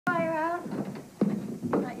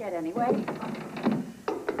it anyway.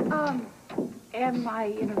 Am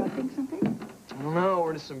I interrupting something? I don't know.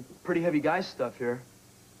 We're into some pretty heavy guy stuff here.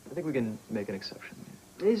 I think we can make an exception.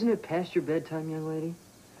 Isn't it past your bedtime, young lady?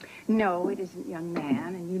 No, it isn't, young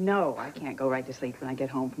man. And you know I can't go right to sleep when I get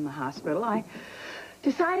home from the hospital. I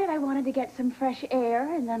decided I wanted to get some fresh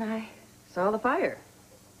air, and then I saw the fire.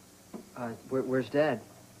 Where's Dad?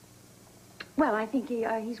 Well, I think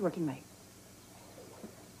he's working late.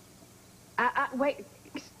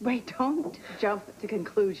 Wait, don't jump to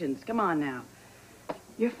conclusions. Come on now.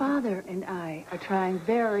 Your father and I are trying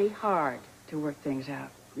very hard to work things out.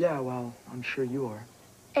 Yeah, well, I'm sure you are.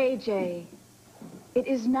 AJ, it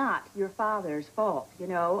is not your father's fault, you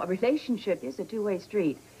know. A relationship is a two-way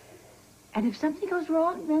street. And if something goes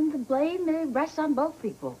wrong, then the blame rests on both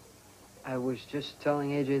people. I was just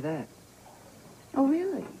telling AJ that. Oh,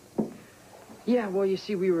 really? Yeah, well, you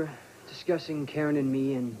see, we were discussing Karen and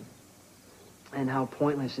me and how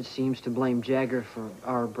pointless it seems to blame Jagger for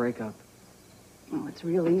our breakup. Well, it's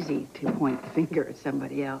real easy to point the finger at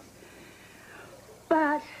somebody else.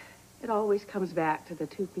 But it always comes back to the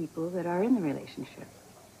two people that are in the relationship.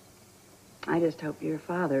 I just hope your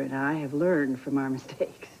father and I have learned from our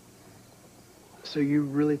mistakes. So you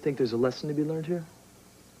really think there's a lesson to be learned here?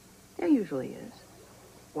 There usually is.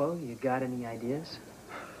 Well, you got any ideas?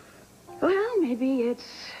 Well, maybe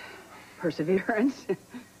it's perseverance.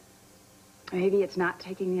 Maybe it's not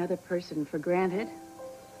taking the other person for granted.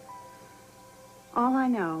 All I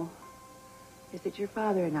know is that your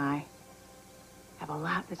father and I have a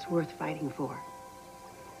lot that's worth fighting for.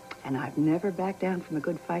 And I've never backed down from a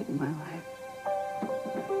good fight in my life.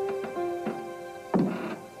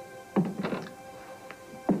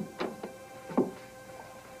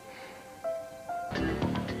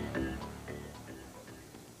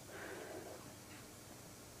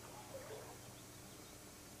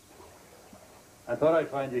 I thought I'd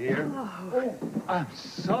find you here. Oh. I'm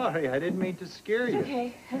sorry. I didn't mean to scare you. It's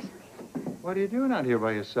okay. What are you doing out here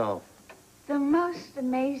by yourself? The most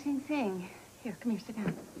amazing thing. Here, come here, sit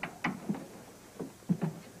down. I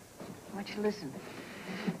want you to listen.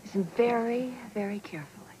 Listen very, very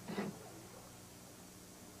carefully.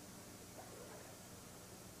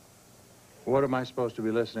 What am I supposed to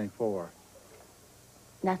be listening for?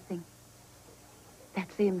 Nothing.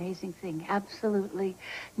 That's the amazing thing. Absolutely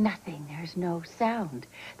nothing. There's no sound.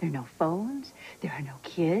 There are no phones. There are no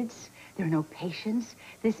kids. There are no patients.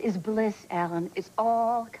 This is bliss, Alan. It's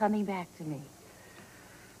all coming back to me.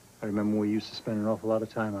 I remember we used to spend an awful lot of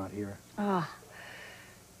time out here. Ah.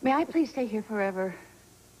 May I please stay here forever?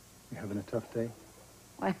 You having a tough day?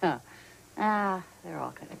 Well, they're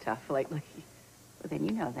all kind of tough lately. Well, then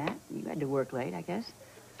you know that. You had to work late, I guess.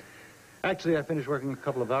 Actually, I finished working a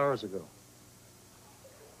couple of hours ago.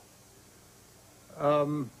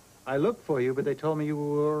 I looked for you, but they told me you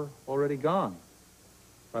were already gone.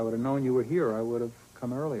 If I would have known you were here, I would have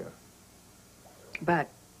come earlier. But?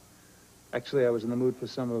 Actually, I was in the mood for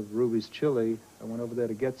some of Ruby's chili. I went over there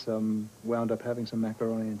to get some, wound up having some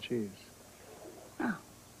macaroni and cheese. Oh,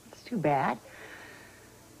 it's too bad.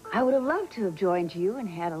 I would have loved to have joined you and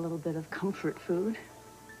had a little bit of comfort food.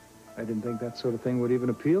 I didn't think that sort of thing would even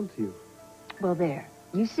appeal to you. Well, there.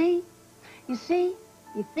 You see? You see?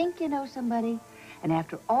 You think you know somebody, and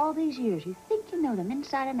after all these years, you think you know them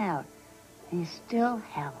inside and out, and you still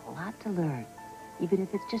have a lot to learn, even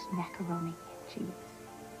if it's just macaroni and cheese.